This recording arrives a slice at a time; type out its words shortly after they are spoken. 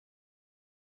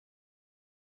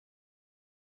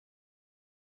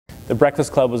The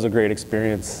Breakfast Club was a great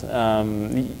experience.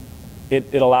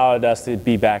 It allowed us to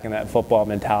be back in that football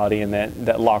mentality and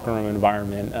that locker room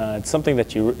environment. It's something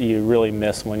that you really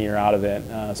miss when you're out of it,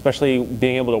 especially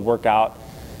being able to work out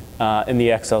in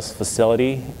the EXOS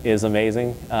facility is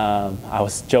amazing. I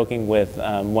was joking with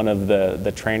one of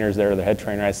the trainers there, the head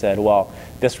trainer. I said, well,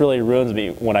 this really ruins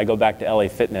me when I go back to LA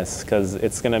Fitness because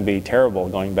it's going to be terrible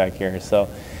going back here. So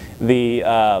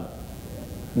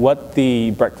what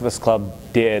the Breakfast Club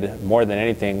did more than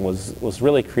anything was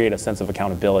really create a sense of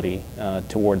accountability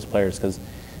towards players,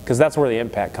 because that's where the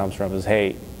impact comes from is,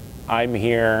 hey, I'm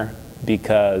here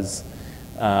because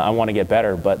I want to get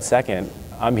better, but second,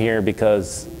 I'm here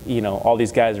because all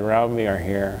these guys around me are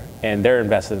here and they're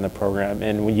invested in the program,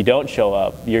 and when you don't show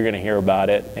up, you're going to hear about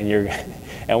it,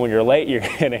 and when you're late, you're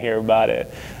going to hear about it.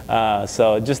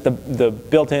 So just the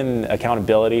built-in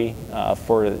accountability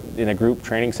in a group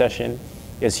training session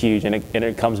is huge, and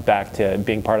it comes back to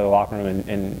being part of the locker room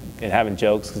and having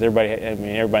jokes, because everybody in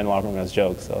the locker room has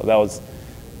jokes. So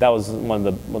that was one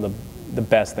of the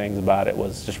best things about it,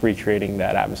 was just recreating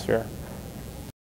that atmosphere.